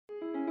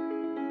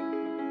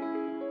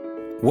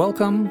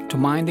Welcome to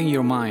Minding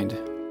Your Mind,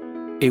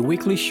 a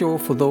weekly show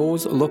for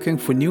those looking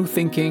for new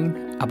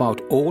thinking about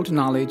old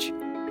knowledge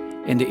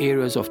in the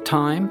areas of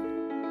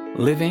time,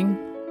 living,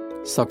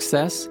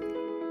 success,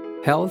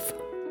 health,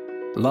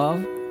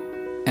 love,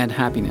 and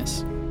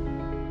happiness.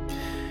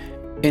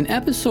 In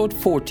episode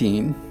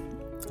 14,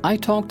 I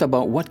talked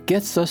about what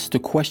gets us to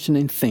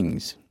questioning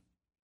things.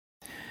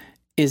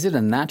 Is it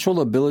a natural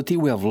ability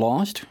we have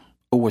lost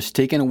or was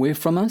taken away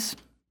from us?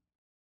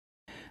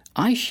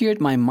 I shared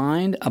my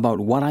mind about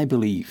what I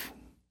believe.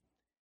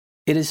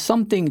 It is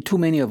something too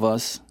many of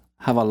us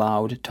have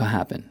allowed to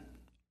happen.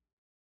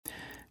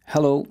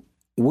 Hello,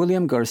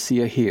 William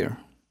Garcia here.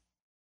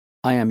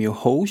 I am your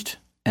host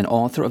and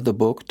author of the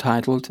book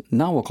titled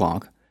Now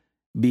O'Clock,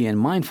 Being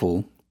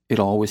Mindful, It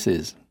Always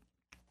Is.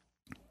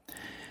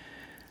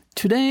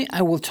 Today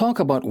I will talk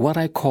about what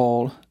I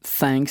call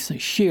thanks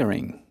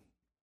sharing,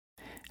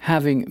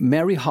 having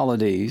merry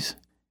holidays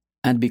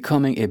and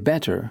becoming a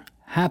better,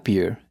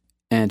 happier,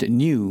 and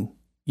new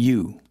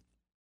you.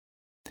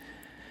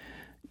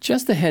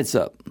 Just a heads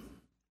up,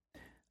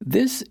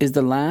 this is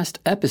the last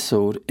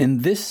episode in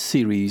this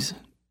series,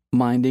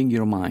 Minding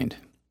Your Mind.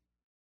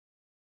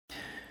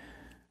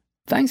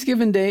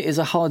 Thanksgiving Day is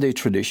a holiday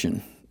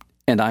tradition,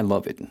 and I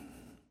love it.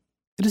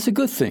 It is a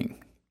good thing.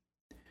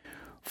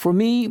 For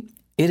me,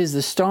 it is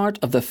the start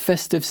of the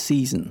festive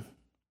season.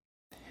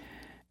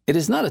 It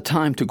is not a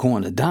time to go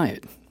on a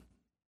diet.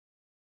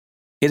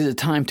 It is a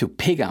time to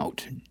pig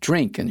out,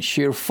 drink, and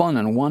share fun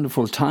and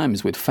wonderful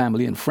times with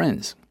family and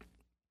friends.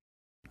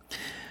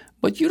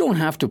 But you don't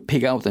have to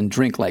pig out and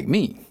drink like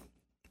me.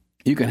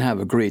 You can have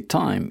a great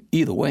time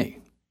either way.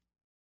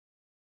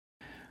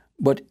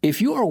 But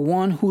if you are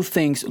one who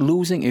thinks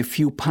losing a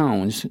few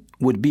pounds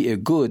would be a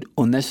good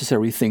or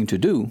necessary thing to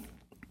do,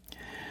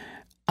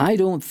 I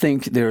don't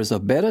think there is a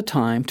better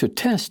time to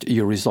test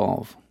your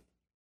resolve.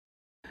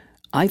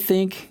 I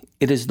think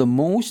it is the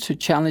most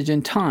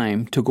challenging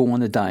time to go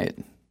on a diet.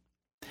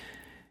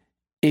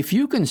 If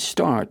you can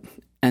start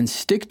and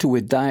stick to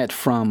a diet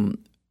from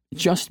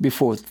just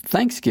before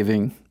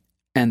Thanksgiving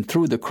and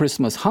through the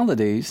Christmas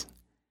holidays,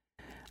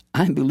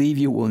 I believe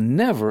you will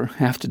never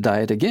have to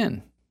diet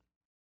again.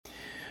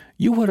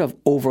 You would have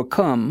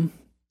overcome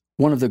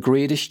one of the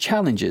greatest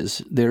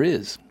challenges there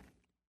is.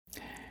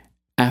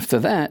 After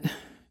that,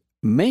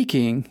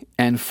 making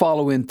and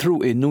following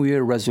through a New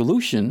Year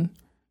resolution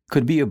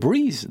could be a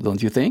breeze,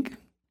 don't you think?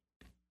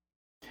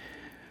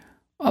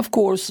 Of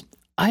course,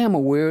 I am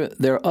aware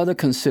there are other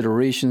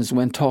considerations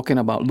when talking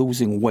about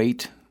losing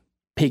weight,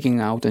 pigging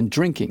out, and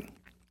drinking.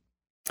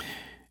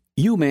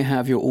 You may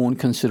have your own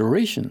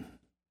consideration.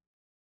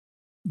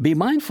 Be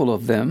mindful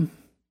of them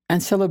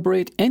and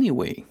celebrate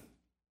anyway.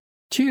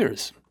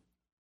 Cheers.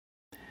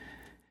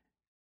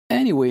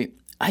 Anyway,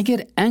 I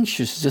get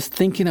anxious just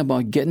thinking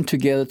about getting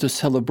together to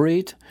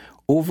celebrate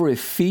over a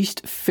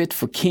feast fit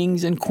for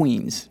kings and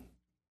queens.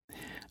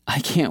 I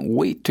can't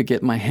wait to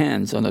get my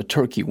hands on a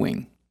turkey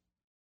wing.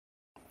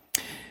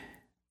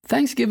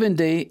 Thanksgiving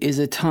Day is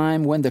a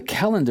time when the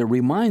calendar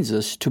reminds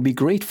us to be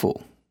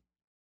grateful.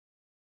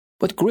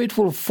 But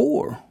grateful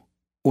for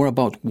or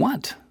about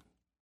what?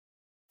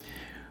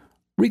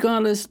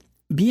 Regardless,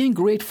 being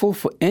grateful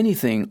for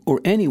anything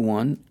or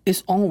anyone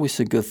is always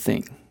a good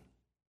thing.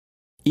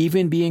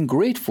 Even being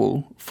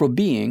grateful for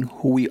being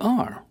who we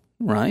are,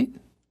 right?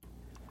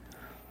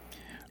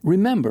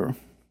 Remember,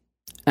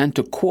 and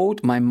to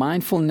quote my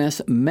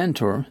mindfulness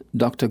mentor,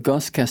 Dr.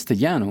 Gus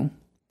Castellano,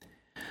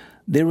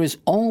 there is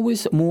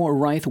always more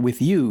right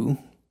with you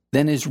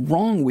than is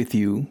wrong with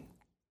you,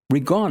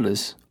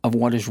 regardless of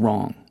what is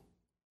wrong.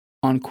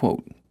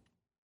 Unquote.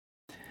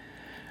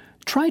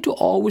 Try to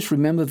always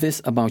remember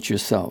this about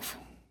yourself,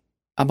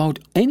 about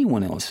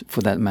anyone else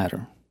for that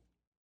matter.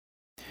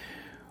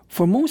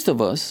 For most of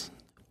us,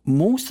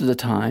 most of the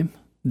time,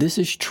 this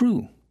is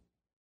true.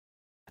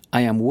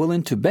 I am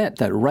willing to bet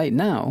that right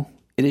now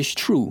it is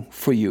true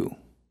for you.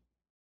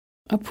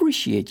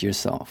 Appreciate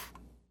yourself.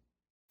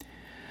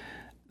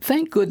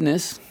 Thank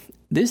goodness,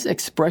 this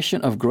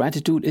expression of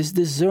gratitude is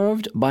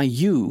deserved by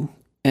you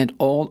and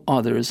all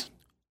others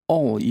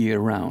all year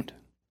round.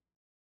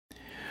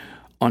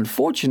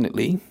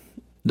 Unfortunately,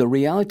 the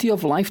reality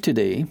of life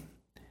today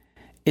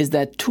is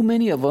that too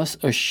many of us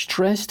are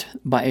stressed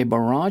by a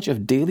barrage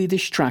of daily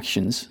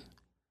distractions,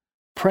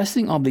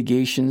 pressing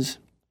obligations,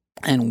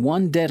 and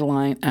one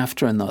deadline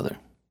after another.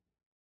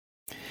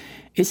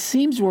 It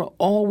seems we're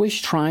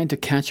always trying to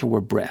catch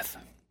our breath.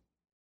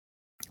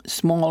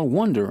 Small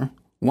wonder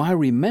why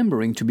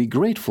remembering to be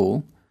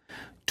grateful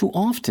too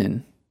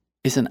often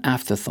is an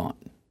afterthought.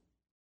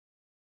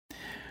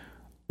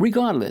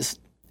 Regardless,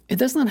 it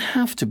does not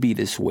have to be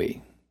this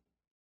way.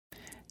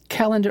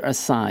 Calendar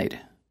aside,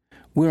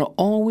 we're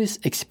always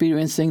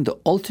experiencing the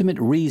ultimate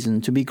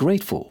reason to be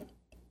grateful.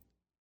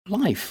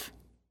 Life.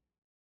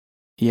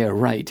 Yeah,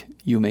 right,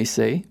 you may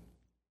say.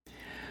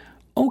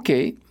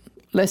 Okay,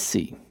 let's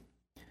see.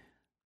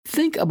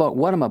 Think about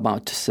what I'm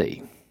about to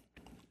say.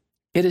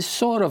 It is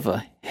sort of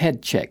a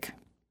head check.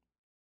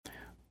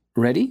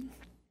 Ready?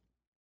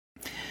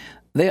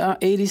 There are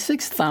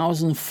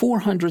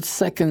 86,400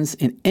 seconds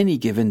in any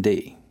given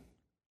day.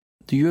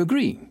 Do you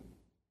agree?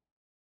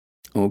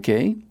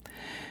 Okay.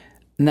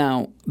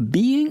 Now,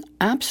 being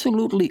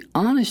absolutely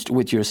honest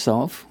with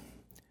yourself,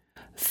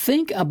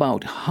 think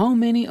about how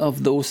many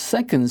of those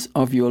seconds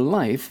of your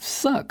life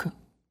suck.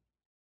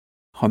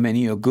 How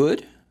many are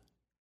good?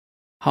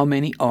 How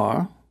many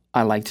are,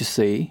 I like to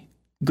say,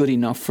 good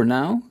enough for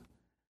now?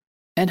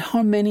 And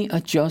how many are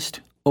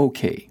just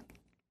okay?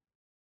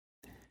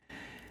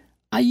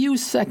 I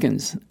use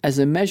seconds as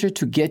a measure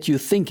to get you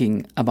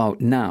thinking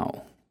about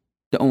now,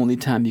 the only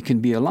time you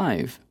can be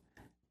alive,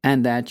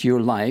 and that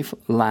your life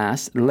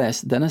lasts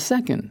less than a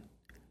second.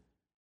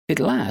 It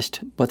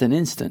lasts but an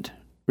instant,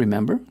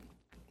 remember?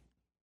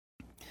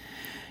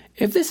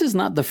 If this is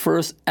not the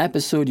first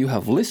episode you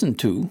have listened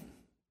to,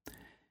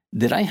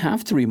 did I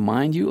have to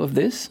remind you of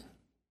this?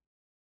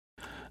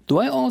 Do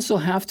I also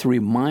have to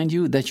remind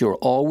you that you're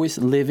always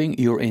living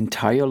your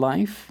entire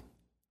life?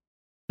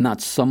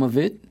 Not some of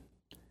it,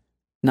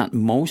 not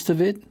most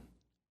of it,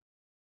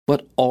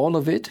 but all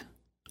of it,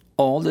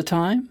 all the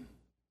time?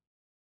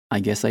 I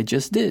guess I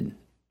just did.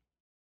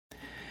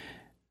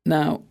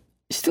 Now,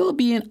 still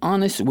being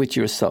honest with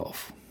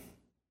yourself.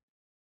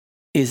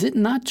 Is it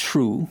not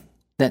true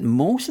that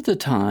most of the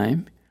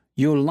time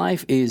your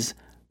life is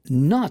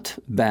not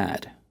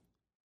bad?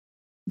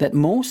 That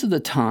most of the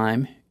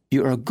time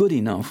you are good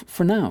enough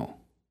for now?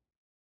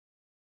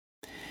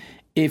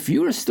 If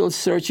you are still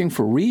searching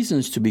for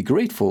reasons to be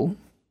grateful,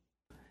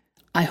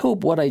 I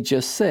hope what I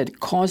just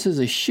said causes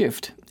a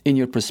shift in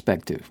your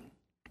perspective.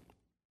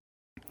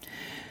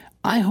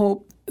 I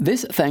hope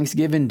this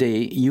Thanksgiving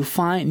Day you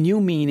find new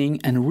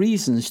meaning and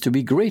reasons to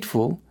be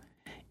grateful,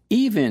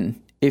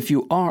 even if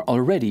you are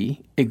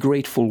already a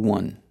grateful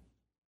one.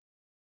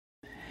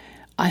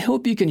 I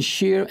hope you can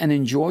share and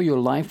enjoy your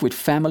life with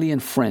family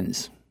and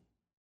friends.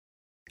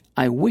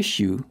 I wish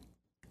you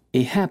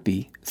a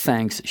happy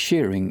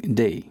Thanksgiving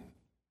Day.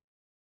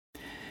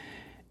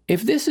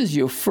 If this is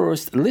your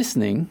first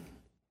listening,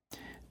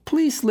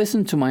 please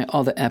listen to my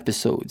other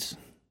episodes.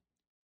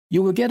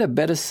 You will get a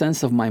better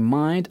sense of my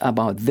mind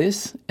about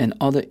this and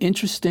other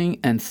interesting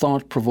and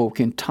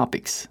thought-provoking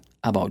topics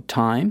about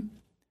time,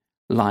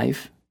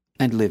 life,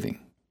 and living.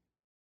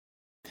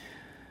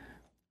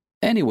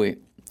 Anyway,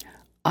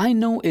 I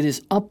know it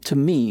is up to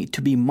me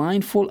to be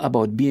mindful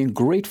about being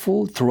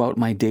grateful throughout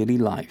my daily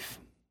life.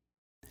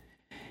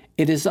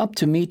 It is up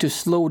to me to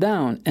slow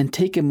down and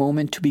take a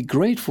moment to be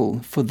grateful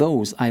for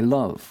those I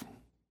love.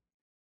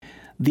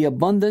 The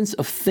abundance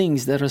of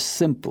things that are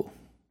simple,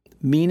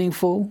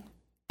 meaningful,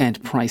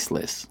 and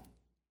priceless.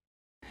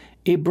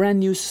 A brand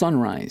new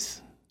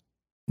sunrise,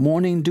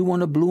 morning dew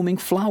on a blooming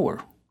flower,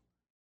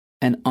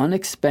 an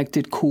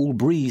unexpected cool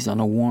breeze on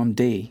a warm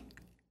day,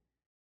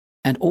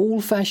 an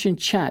old-fashioned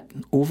chat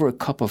over a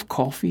cup of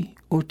coffee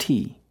or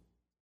tea,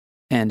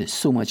 and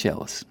so much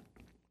else.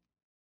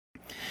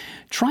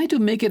 Try to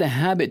make it a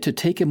habit to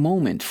take a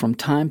moment from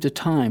time to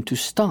time to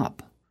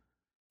stop,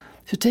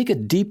 to take a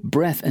deep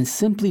breath and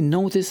simply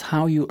notice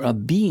how you are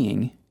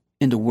being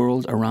in the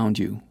world around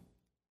you.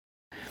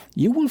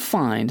 You will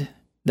find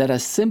that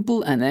as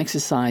simple an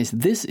exercise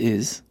this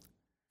is,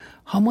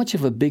 how much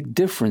of a big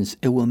difference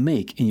it will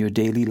make in your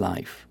daily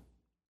life.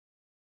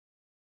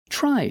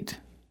 Try it.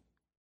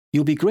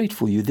 You'll be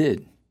grateful you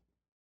did.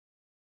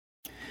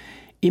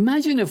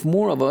 Imagine if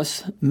more of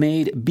us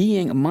made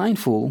being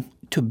mindful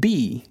to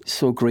be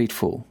so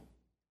grateful.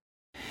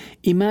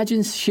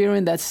 Imagine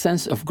sharing that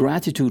sense of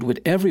gratitude with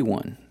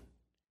everyone,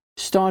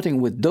 starting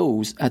with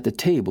those at the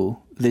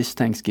table this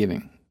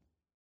Thanksgiving.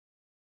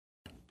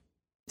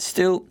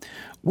 Still,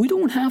 we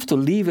don't have to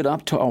leave it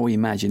up to our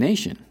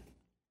imagination.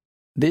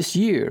 This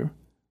year,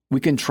 we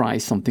can try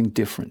something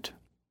different.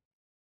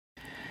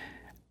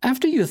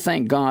 After you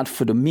thank God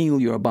for the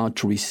meal you're about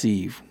to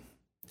receive,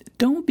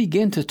 don't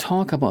begin to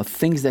talk about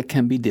things that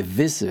can be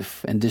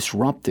divisive and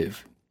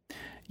disruptive.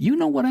 You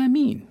know what I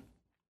mean.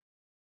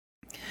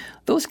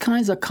 Those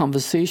kinds of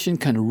conversation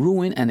can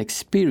ruin an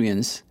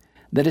experience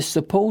that is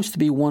supposed to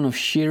be one of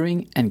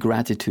sharing and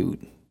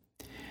gratitude.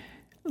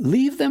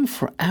 Leave them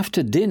for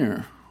after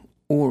dinner,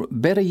 or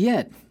better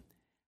yet,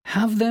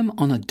 have them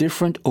on a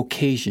different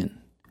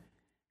occasion,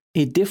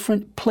 a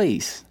different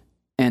place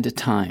and a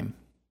time.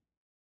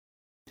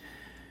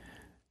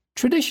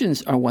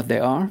 Traditions are what they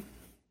are,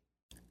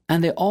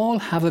 and they all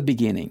have a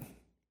beginning.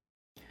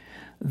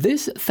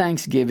 This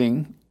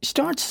Thanksgiving,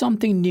 start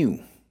something new,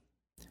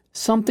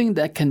 something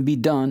that can be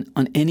done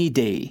on any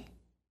day,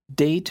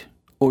 date,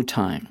 or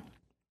time.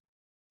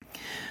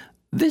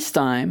 This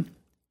time,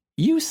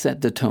 you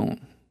set the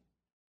tone.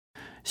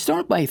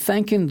 Start by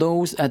thanking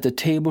those at the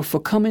table for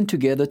coming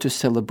together to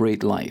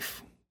celebrate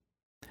life.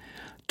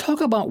 Talk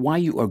about why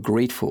you are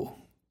grateful,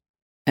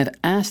 and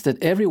ask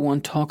that everyone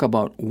talk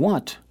about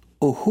what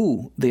or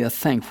who they are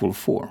thankful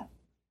for.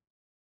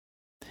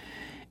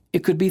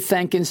 It could be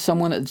thanking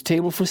someone at the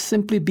table for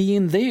simply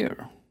being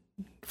there,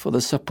 for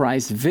the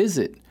surprise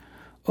visit,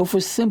 or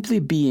for simply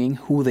being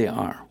who they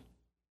are.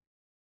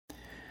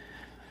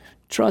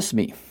 Trust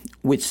me,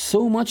 with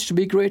so much to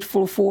be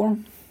grateful for,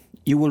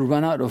 you will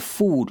run out of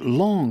food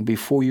long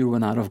before you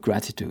run out of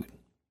gratitude.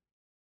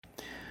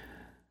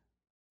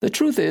 The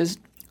truth is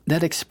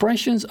that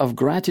expressions of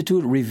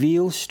gratitude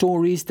reveal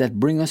stories that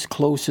bring us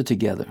closer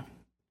together.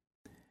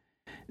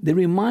 They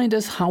remind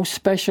us how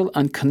special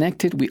and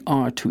connected we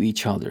are to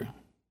each other.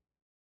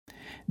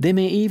 They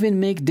may even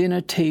make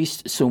dinner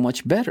taste so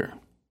much better.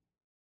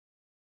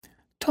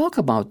 Talk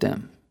about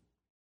them.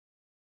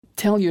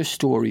 Tell your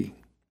story.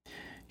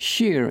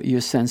 Share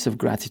your sense of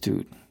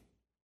gratitude.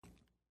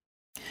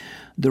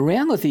 The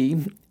reality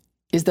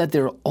is that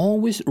there are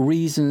always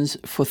reasons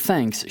for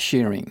thanks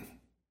sharing.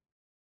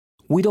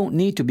 We don't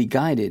need to be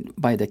guided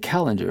by the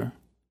calendar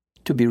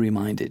to be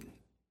reminded.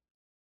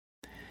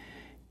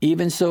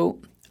 Even so,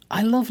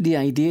 I love the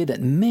idea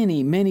that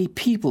many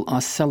people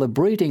are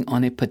celebrating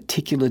on a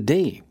particular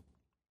day.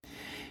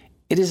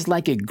 It is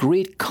like a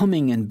great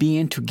coming and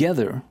being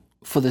together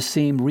for the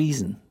same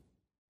reason.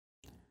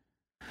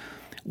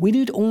 We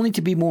need only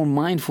to be more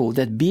mindful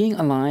that being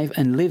alive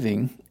and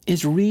living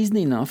is reason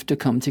enough to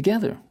come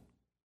together.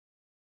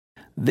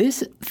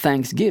 This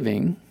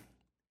Thanksgiving,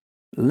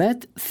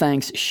 let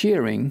thanks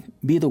sharing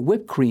be the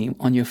whipped cream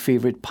on your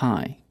favorite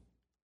pie.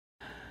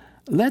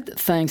 Let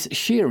thanks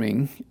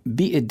sharing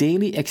be a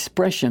daily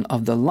expression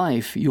of the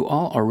life you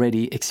are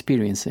already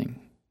experiencing.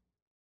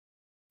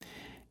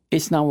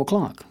 It's now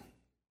o'clock.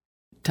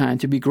 Time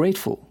to be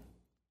grateful.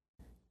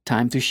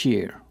 Time to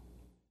share.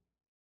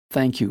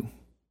 Thank you.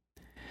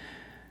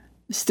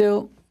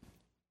 Still,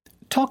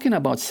 talking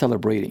about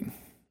celebrating,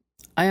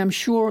 I am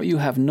sure you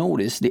have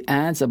noticed the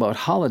ads about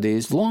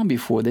holidays long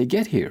before they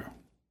get here.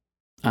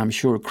 I'm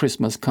sure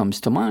Christmas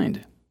comes to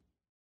mind.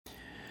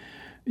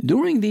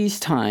 During these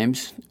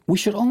times, we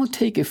should all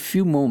take a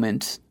few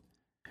moments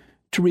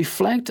to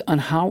reflect on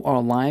how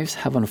our lives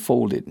have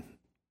unfolded.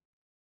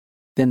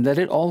 Then let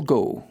it all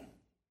go,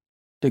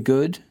 the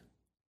good,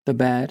 the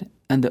bad,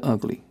 and the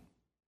ugly.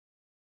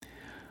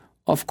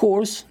 Of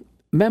course,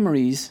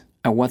 memories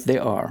are what they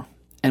are,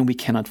 and we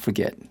cannot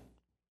forget.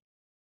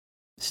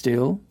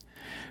 Still,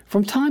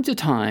 from time to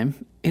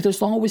time, it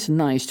is always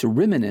nice to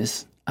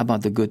reminisce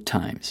about the good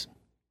times.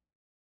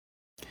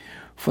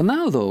 For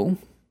now, though,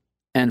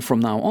 and from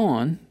now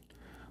on,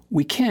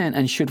 we can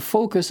and should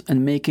focus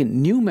on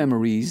making new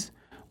memories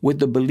with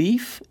the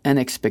belief and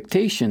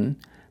expectation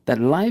that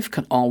life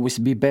can always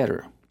be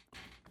better,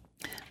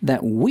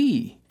 that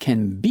we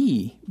can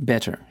be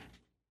better.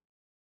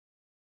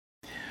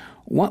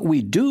 What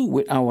we do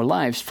with our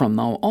lives from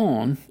now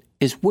on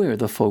is where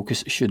the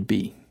focus should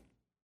be.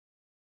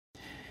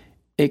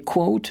 A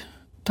quote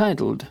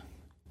titled,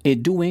 "A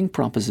Doing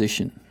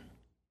Proposition."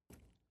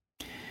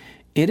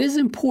 It is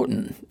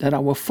important that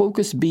our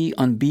focus be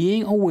on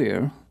being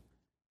aware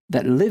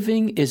that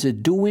living is a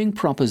doing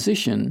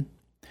proposition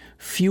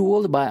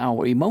fueled by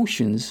our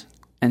emotions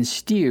and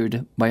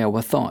steered by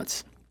our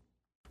thoughts.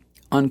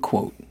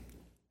 Unquote.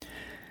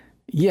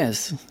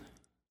 Yes,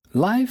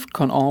 life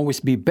can always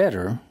be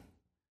better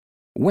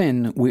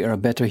when we are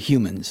better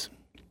humans.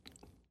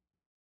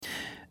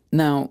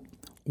 Now,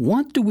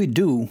 what do we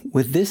do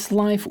with this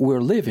life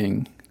we're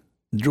living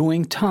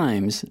during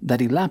times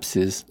that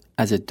elapses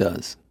as it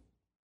does?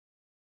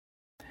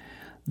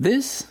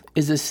 This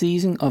is a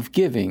season of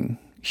giving,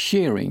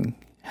 sharing,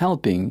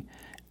 helping,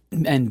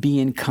 and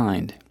being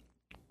kind.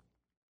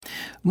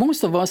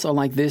 Most of us are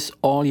like this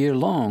all year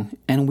long,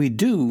 and we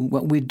do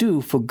what we do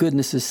for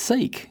goodness'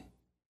 sake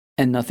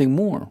and nothing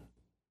more.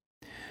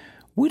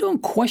 We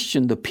don't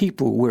question the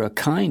people we're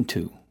kind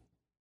to.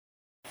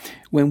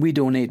 When we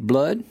donate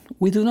blood,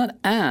 we do not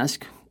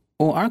ask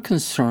or are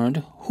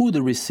concerned who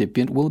the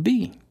recipient will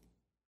be.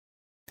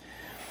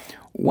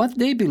 What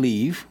they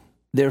believe,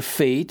 their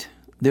faith,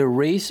 their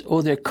race,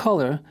 or their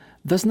color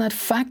does not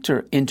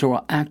factor into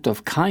our act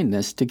of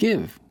kindness to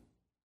give.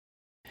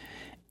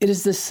 It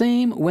is the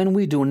same when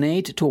we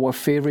donate to our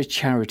favorite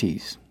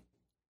charities.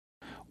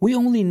 We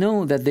only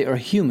know that they are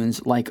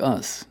humans like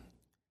us,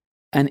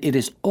 and it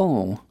is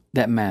all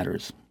that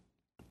matters.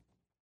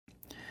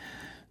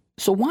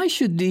 So why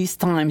should these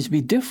times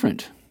be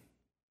different?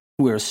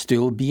 We're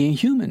still being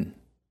human,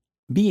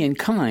 being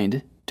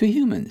kind to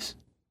humans.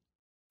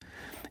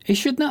 It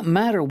should not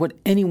matter what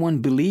anyone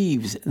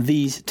believes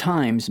these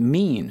times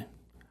mean,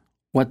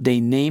 what they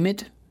name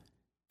it,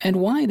 and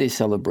why they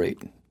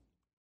celebrate.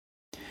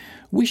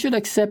 We should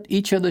accept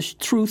each other's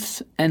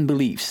truths and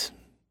beliefs,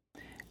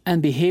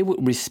 and behave with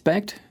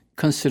respect,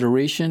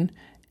 consideration,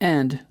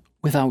 and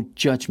without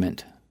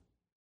judgment.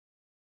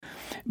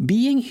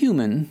 Being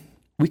human,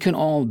 we can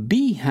all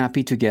be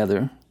happy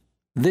together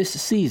this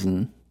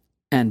season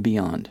and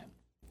beyond.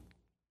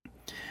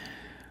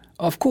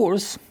 Of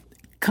course,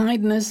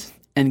 kindness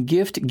and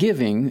gift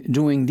giving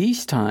during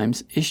these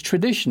times is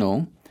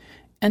traditional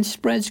and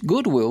spreads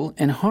goodwill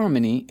and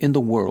harmony in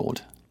the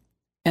world,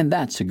 and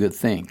that's a good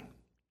thing.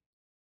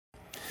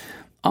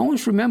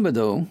 Always remember,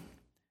 though,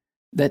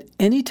 that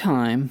any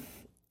time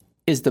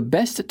is the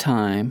best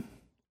time,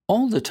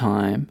 all the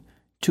time,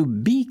 to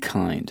be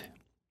kind.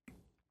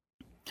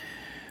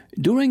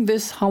 During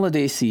this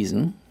holiday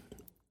season,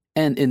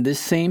 and in this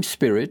same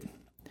spirit,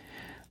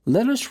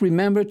 let us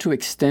remember to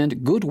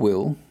extend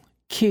goodwill,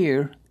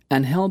 care,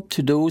 and help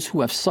to those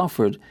who have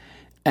suffered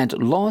and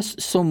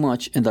lost so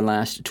much in the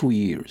last 2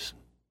 years.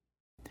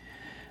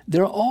 They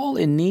are all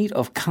in need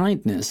of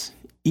kindness,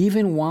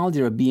 even while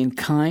they are being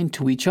kind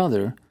to each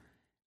other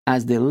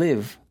as they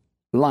live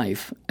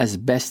life as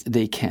best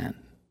they can.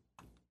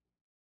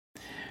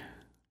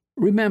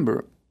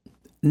 Remember,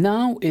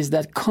 now is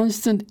that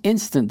constant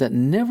instant that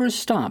never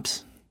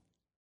stops,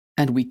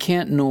 and we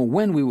can't know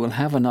when we will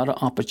have another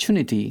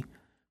opportunity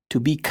to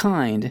be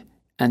kind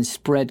and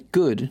spread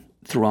good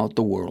throughout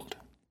the world.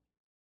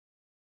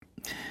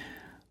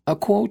 A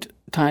quote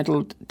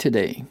titled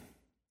today: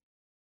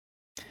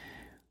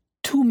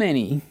 "Too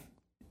many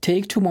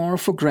take tomorrow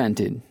for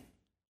granted,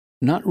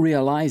 not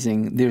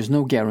realizing there's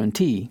no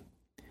guarantee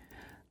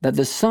that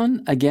the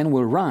sun again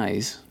will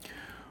rise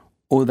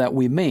or that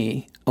we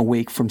may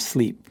awake from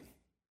sleep.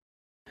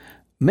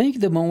 Make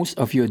the most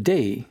of your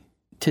day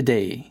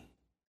today,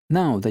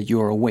 now that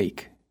you're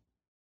awake."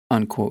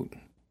 Unquote.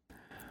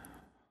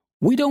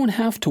 We don't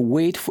have to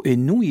wait for a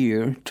new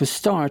year to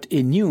start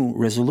a new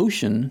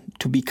resolution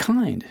to be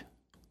kind.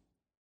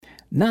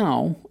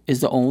 Now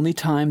is the only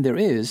time there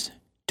is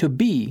to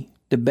be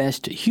the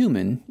best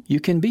human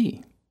you can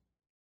be.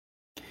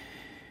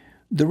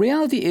 The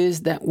reality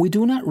is that we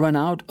do not run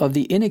out of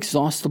the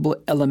inexhaustible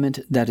element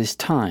that is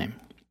time.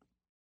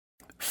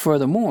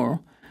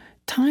 Furthermore,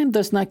 time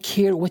does not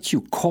care what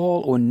you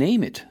call or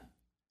name it.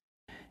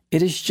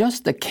 It is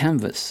just a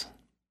canvas.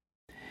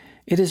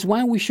 It is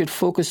why we should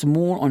focus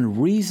more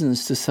on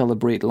reasons to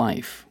celebrate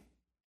life.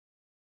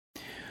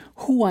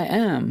 Who I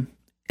am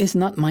is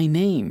not my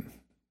name.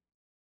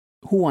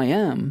 Who I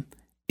am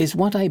is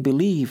what I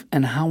believe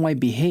and how I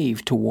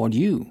behave toward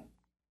you.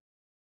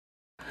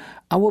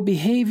 Our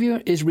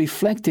behavior is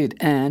reflected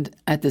and,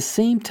 at the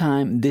same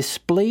time,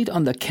 displayed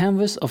on the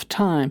canvas of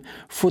time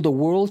for the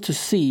world to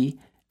see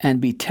and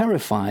be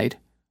terrified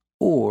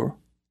or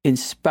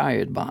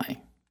inspired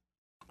by.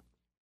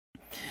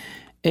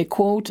 A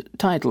quote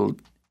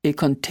titled, "A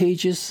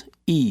Contagious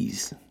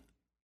Ease."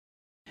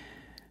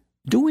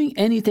 Doing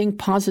anything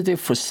positive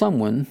for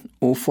someone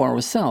or for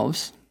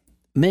ourselves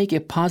make a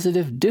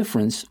positive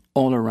difference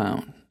all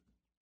around.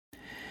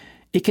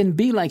 It can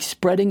be like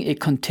spreading a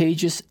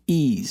contagious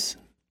ease,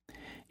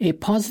 a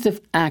positive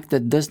act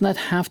that does not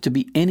have to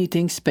be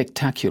anything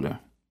spectacular.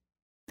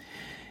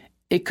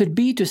 It could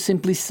be to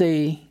simply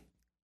say,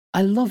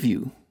 "I love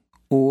you,"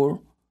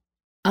 or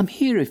 "I'm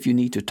here if you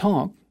need to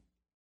talk."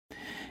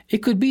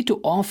 It could be to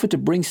offer to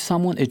bring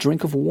someone a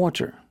drink of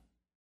water,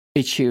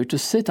 a chair to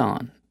sit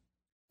on,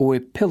 or a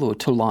pillow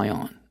to lie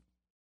on.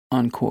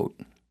 Unquote.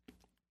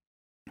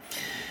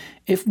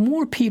 If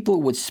more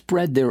people would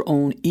spread their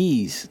own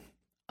ease,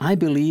 I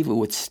believe it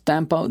would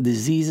stamp out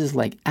diseases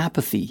like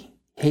apathy,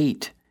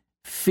 hate,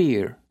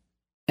 fear,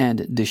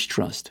 and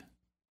distrust.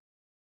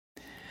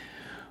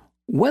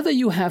 Whether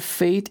you have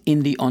faith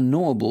in the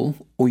unknowable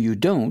or you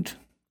don't,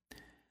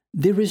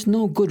 there is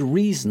no good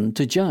reason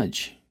to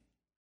judge.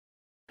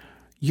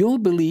 Your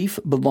belief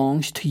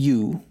belongs to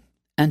you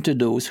and to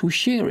those who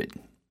share it.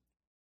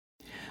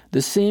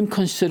 The same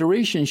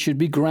consideration should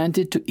be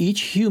granted to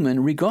each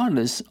human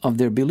regardless of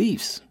their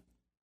beliefs.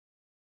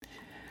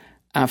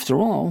 After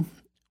all,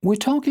 we're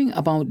talking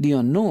about the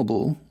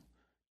unknowable,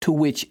 to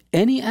which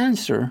any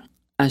answer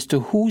as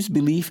to whose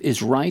belief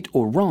is right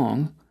or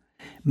wrong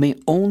may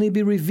only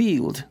be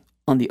revealed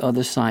on the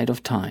other side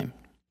of time.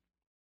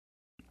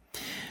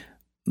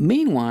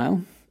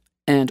 Meanwhile,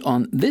 and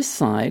on this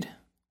side,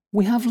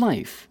 we have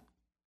life.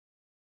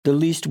 The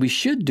least we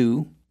should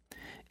do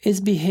is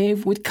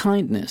behave with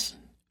kindness,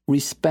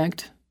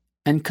 respect,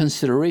 and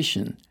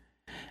consideration,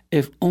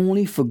 if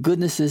only for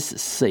goodness'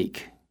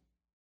 sake.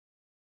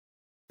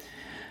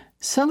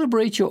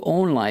 Celebrate your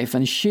own life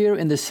and share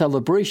in the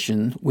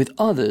celebration with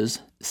others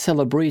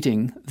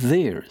celebrating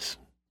theirs.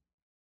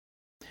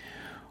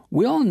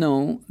 We all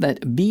know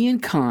that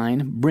being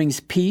kind brings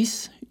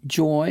peace,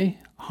 joy,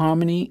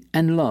 harmony,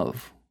 and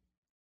love,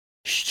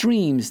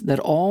 streams that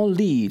all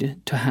lead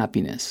to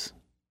happiness.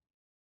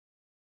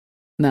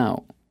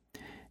 Now,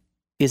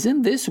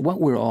 isn't this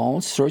what we're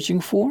all searching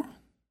for?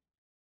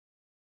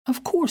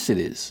 Of course it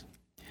is.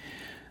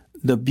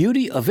 The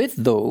beauty of it,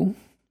 though,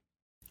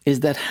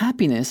 is that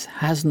happiness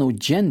has no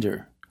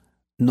gender,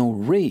 no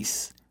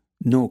race,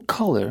 no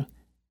color,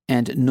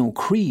 and no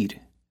creed.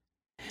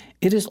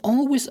 It is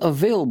always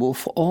available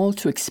for all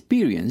to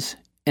experience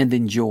and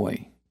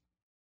enjoy.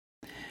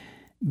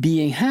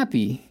 Being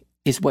happy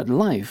is what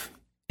life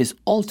is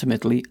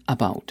ultimately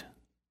about.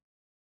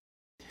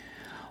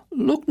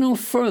 Look no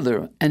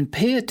further and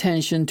pay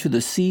attention to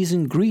the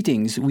seasoned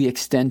greetings we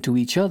extend to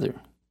each other,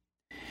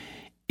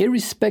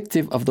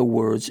 irrespective of the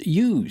words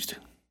used.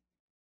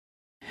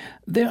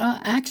 There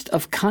are acts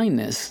of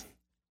kindness,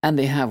 and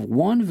they have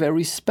one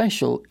very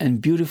special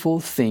and beautiful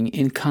thing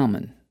in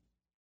common.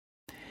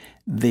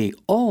 They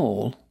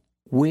all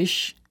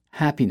wish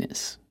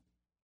happiness.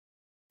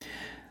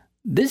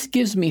 This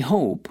gives me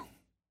hope,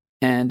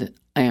 and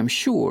I am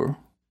sure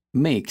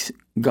makes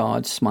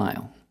God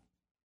smile.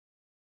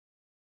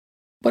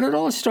 But it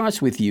all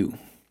starts with you.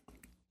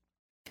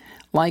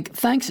 Like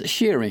thanks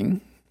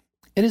sharing,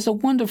 it is a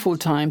wonderful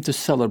time to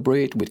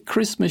celebrate with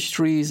Christmas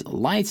trees,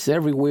 lights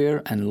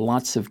everywhere, and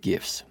lots of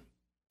gifts.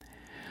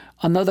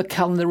 Another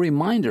calendar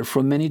reminder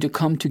for many to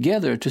come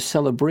together to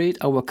celebrate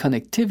our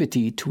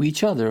connectivity to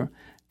each other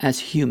as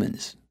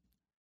humans.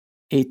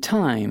 A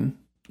time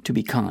to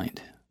be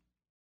kind.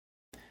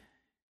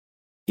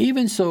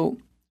 Even so,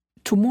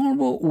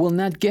 tomorrow will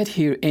not get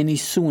here any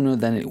sooner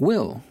than it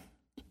will.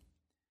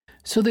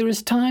 So there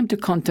is time to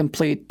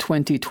contemplate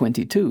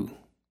 2022.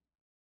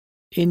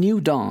 A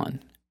new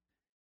dawn,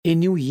 a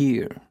new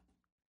year,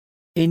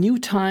 a new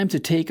time to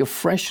take a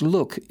fresh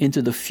look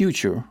into the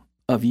future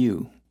of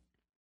you.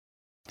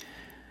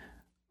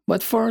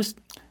 But first,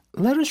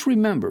 let us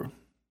remember,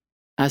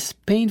 as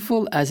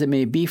painful as it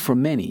may be for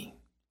many,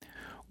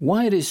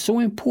 why it is so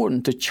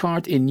important to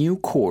chart a new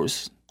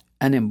course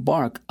and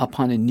embark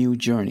upon a new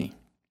journey.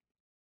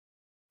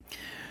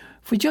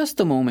 For just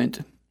a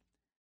moment,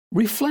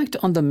 reflect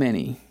on the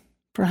many,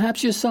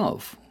 perhaps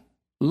yourself,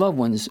 loved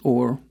ones,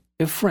 or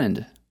a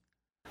friend.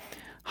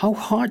 How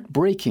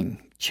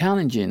heartbreaking,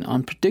 challenging,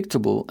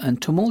 unpredictable, and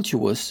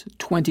tumultuous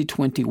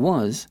 2020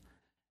 was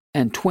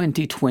and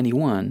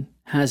 2021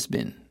 has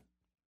been.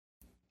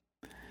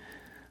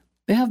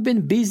 There have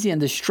been busy and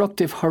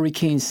destructive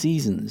hurricane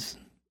seasons.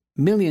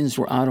 Millions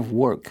were out of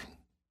work.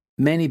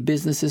 Many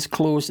businesses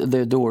closed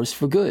their doors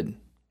for good.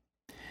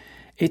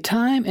 A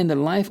time in the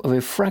life of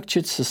a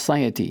fractured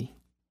society.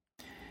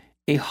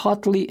 A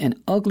hotly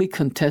and ugly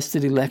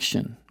contested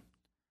election.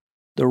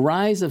 The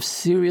rise of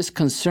serious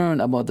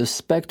concern about the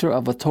specter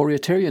of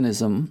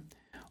authoritarianism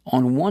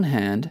on one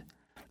hand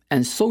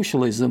and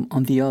socialism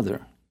on the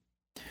other.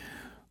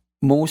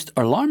 Most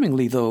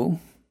alarmingly, though,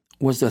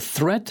 was the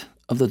threat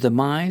of the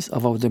demise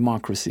of our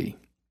democracy.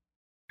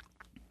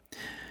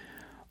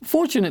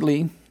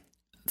 Fortunately,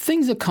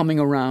 things are coming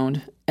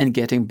around and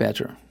getting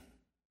better.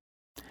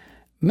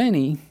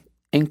 Many,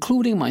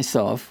 including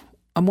myself,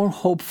 are more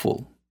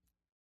hopeful,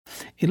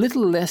 a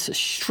little less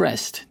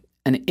stressed,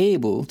 and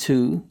able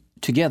to,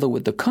 together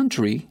with the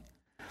country,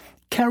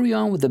 carry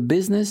on with the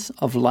business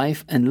of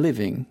life and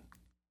living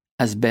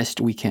as best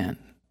we can.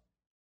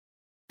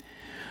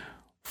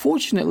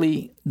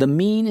 Fortunately, the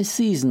mean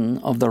season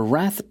of the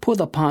wrath put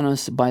upon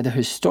us by the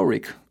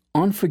historic,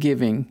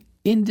 unforgiving,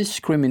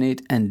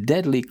 indiscriminate, and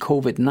deadly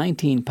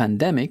COVID-19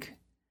 pandemic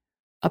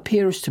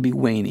appears to be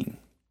waning.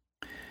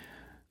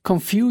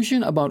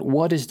 Confusion about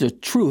what is the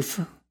truth,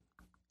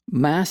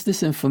 mass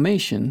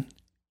disinformation,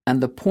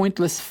 and the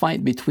pointless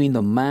fight between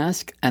the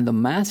masked and the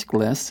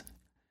maskless,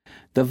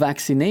 the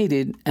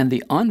vaccinated and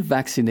the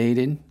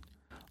unvaccinated,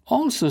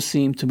 also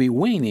seem to be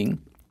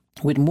waning,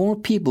 with more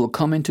people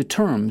coming to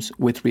terms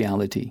with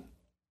reality.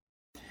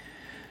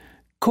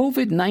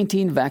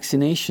 COVID-19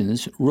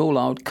 vaccinations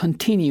rollout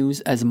continues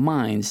as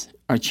minds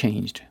are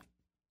changed.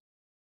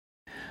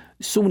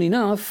 Soon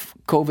enough,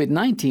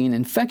 COVID-19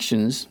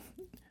 infections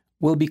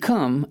will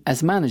become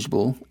as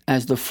manageable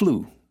as the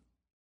flu.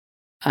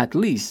 At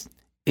least,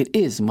 it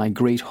is my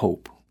great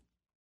hope.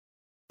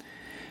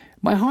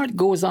 My heart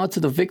goes out to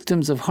the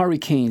victims of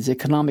hurricanes,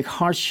 economic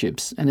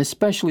hardships, and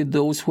especially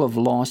those who have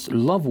lost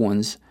loved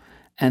ones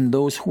and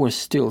those who are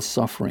still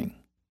suffering.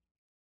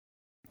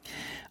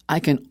 I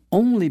can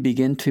only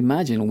begin to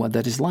imagine what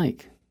that is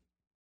like.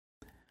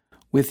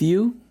 With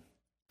you,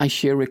 I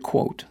share a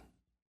quote.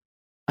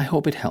 I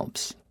hope it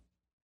helps.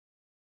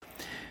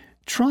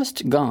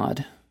 Trust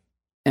God,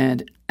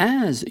 and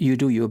as you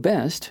do your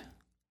best,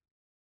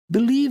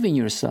 believe in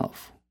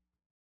yourself,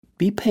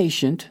 be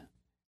patient,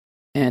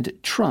 and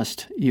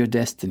trust your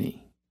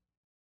destiny.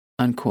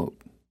 Unquote.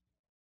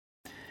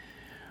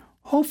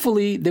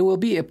 Hopefully, there will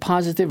be a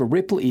positive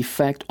ripple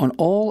effect on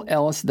all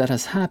else that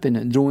has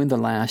happened during the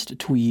last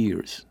 2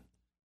 years.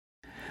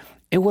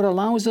 It would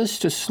allow us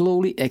to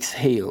slowly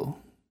exhale,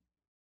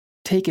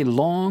 take a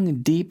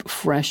long, deep,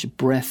 fresh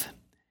breath,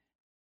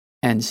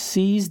 and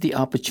seize the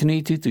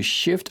opportunity to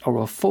shift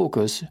our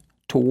focus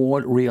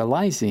toward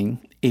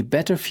realizing a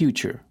better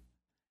future,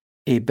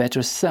 a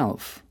better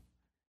self,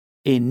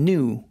 a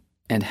new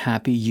and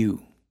happy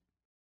you.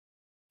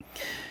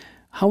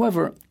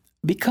 However,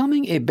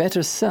 becoming a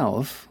better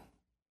self,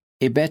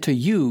 a better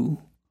you,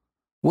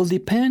 will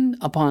depend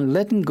upon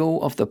letting go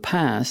of the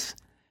past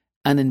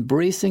and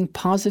embracing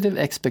positive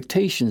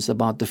expectations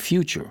about the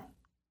future.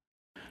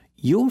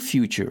 Your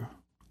future,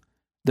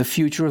 the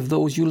future of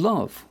those you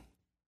love,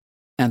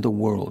 and the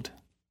world.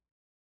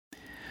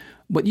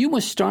 But you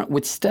must start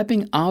with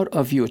stepping out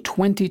of your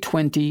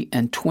 2020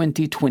 and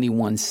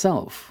 2021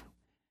 self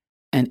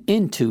and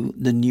into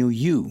the new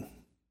you,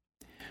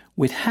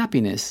 with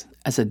happiness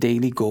as a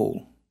daily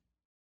goal.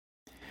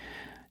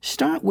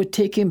 Start with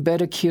taking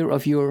better care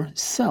of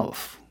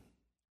yourself,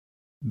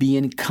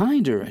 being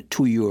kinder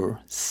to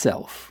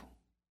yourself,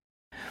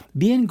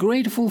 being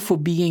grateful for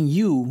being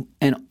you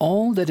and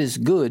all that is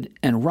good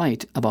and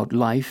right about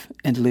life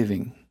and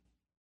living.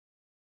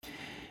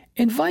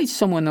 Invite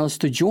someone else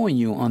to join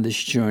you on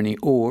this journey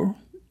or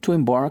to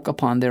embark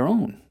upon their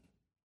own.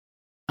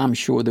 I'm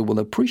sure they will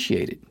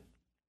appreciate it.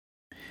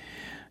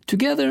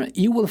 Together,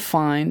 you will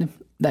find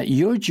that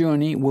your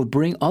journey will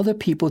bring other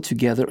people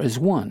together as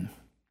one.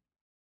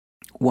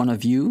 One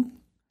of you,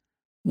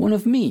 one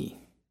of me,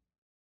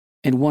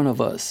 and one of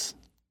us.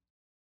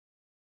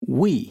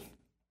 We.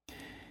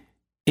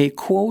 A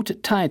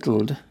quote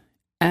titled,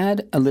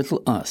 "Add a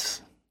Little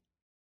Us."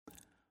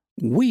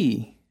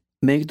 We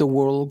make the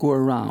world go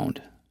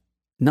around,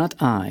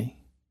 not I.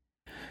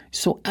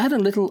 So add a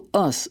little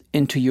us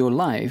into your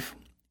life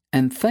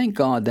and thank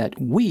God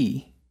that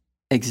we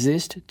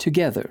exist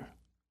together,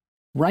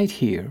 right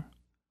here,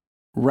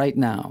 right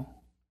now.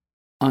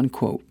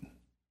 Unquote.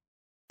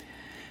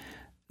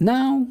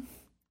 Now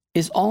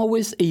is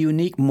always a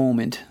unique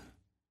moment,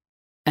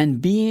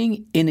 and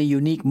being in a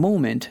unique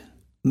moment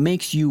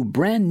makes you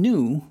brand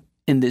new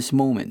in this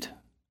moment.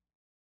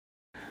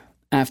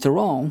 After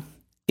all,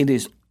 it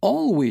is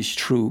always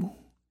true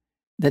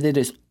that it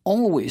is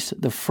always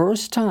the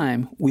first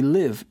time we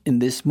live in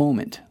this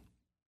moment.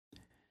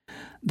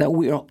 That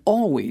we are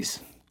always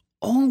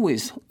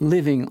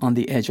living on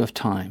the edge of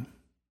time.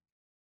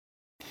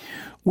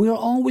 We are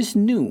always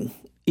new,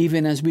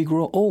 even as we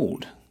grow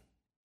old.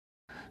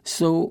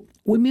 So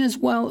we may as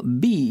well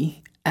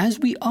be as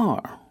we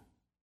are,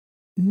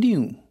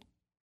 new,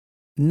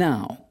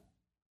 now.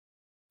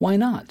 Why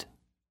not?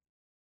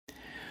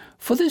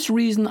 For this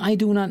reason, I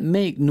do not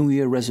make New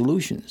Year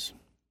resolutions.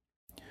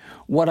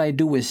 What I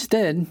do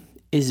instead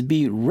is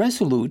be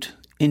resolute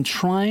in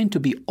trying to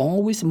be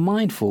always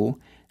mindful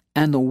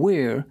and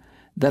aware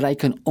that I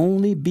can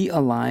only be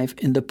alive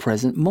in the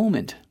present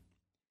moment,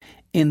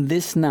 in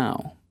this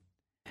now.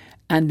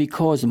 And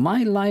because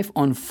my life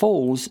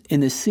unfolds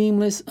in a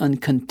seamless and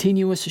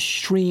continuous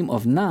stream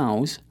of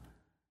nows,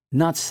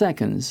 not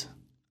seconds,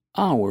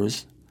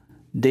 hours,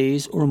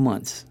 days, or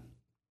months.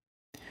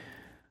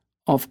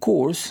 Of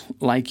course,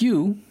 like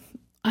you,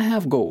 I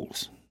have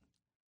goals,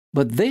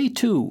 but they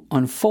too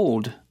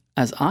unfold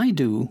as I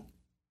do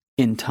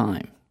in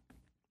time.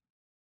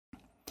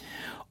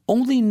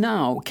 Only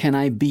now can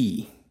I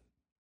be.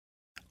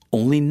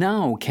 Only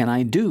now can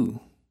I do.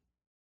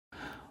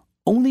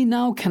 Only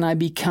now can I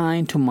be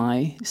kind to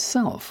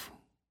myself.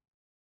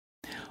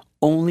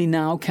 Only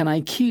now can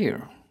I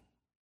care.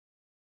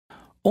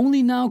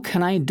 Only now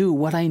can I do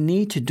what I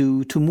need to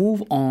do to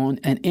move on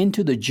and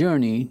into the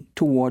journey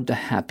toward the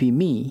happy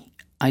me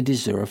I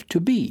deserve to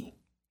be.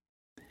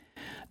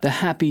 The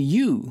happy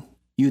you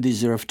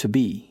deserve to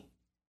be.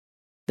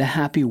 The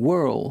happy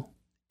world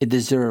it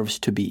deserves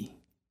to be.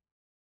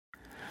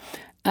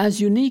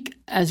 As unique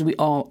as we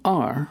all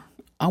are,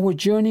 our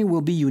journey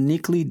will be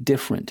uniquely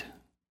different.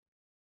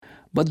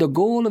 But the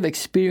goal of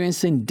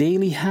experiencing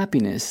daily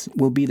happiness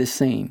will be the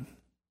same.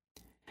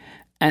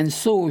 And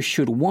so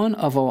should one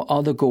of our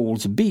other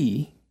goals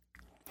be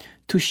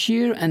to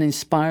share and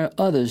inspire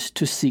others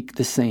to seek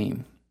the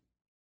same.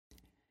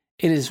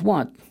 It is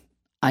what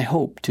I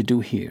hope to do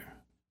here.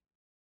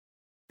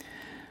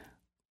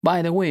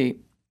 By the way,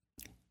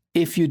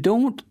 if you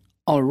don't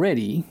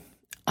already,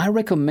 I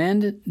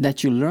recommend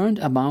that you learn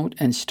about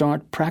and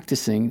start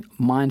practicing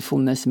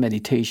mindfulness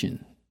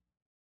meditation.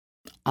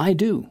 I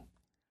do.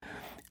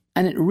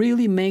 And it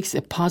really makes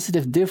a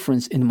positive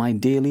difference in my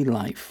daily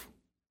life.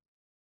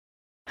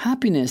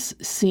 Happiness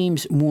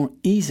seems more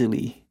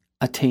easily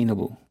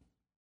attainable.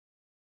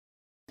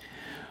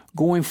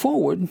 Going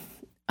forward,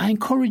 I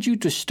encourage you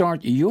to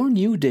start your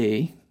new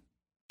day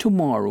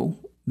tomorrow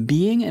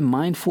being a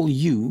mindful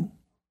you,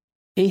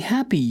 a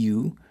happy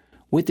you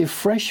with a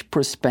fresh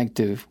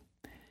perspective,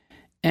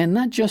 and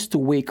not just to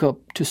wake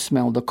up to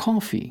smell the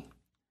coffee,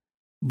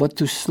 but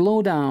to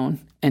slow down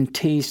and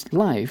taste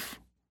life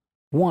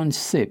one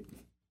sip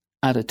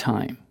at a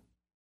time.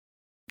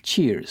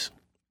 Cheers.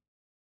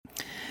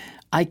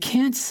 I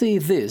can't say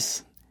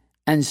this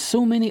and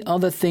so many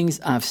other things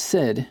I've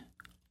said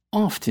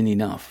often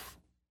enough.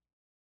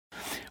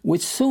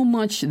 With so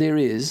much there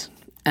is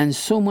and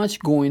so much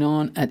going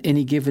on at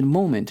any given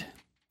moment,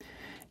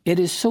 it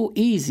is so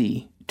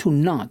easy to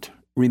not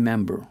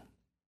remember.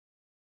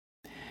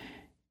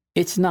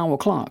 It's now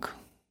o'clock.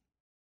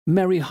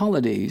 Merry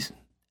holidays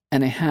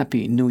and a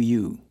happy new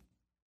you.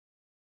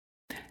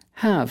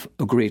 Have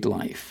a great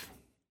life.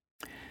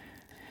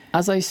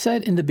 As I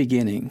said in the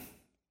beginning,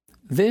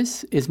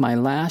 this is my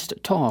last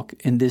talk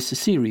in this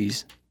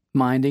series,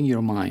 Minding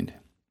Your Mind.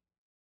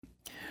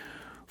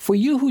 For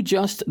you who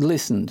just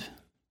listened,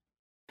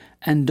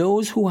 and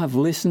those who have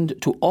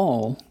listened to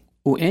all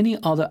or any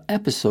other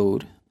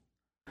episode,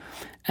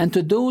 and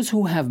to those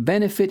who have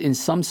benefited in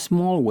some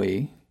small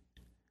way,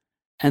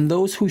 and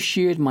those who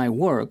shared my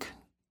work,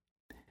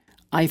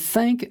 I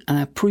thank and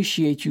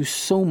appreciate you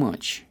so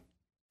much.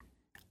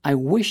 I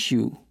wish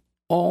you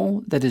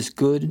all that is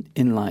good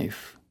in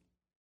life.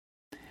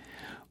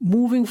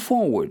 Moving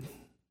forward,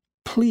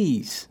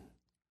 please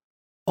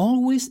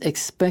always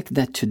expect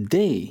that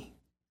today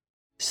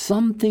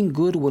something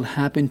good will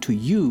happen to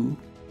you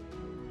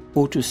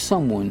or to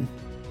someone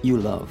you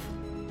love.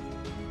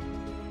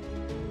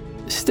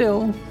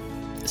 Still,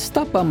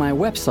 stop by my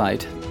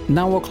website,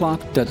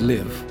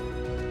 nowoclock.live.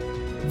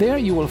 There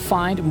you will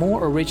find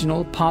more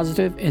original,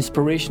 positive,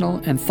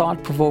 inspirational, and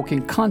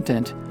thought-provoking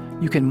content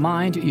you can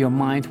mind your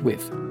mind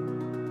with.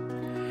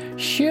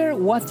 Share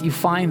what you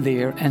find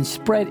there and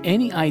spread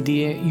any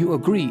idea you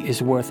agree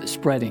is worth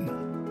spreading.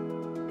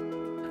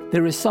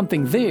 There is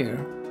something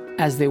there,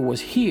 as there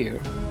was here,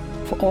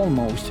 for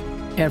almost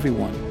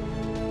everyone.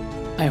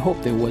 I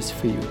hope there was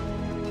for you.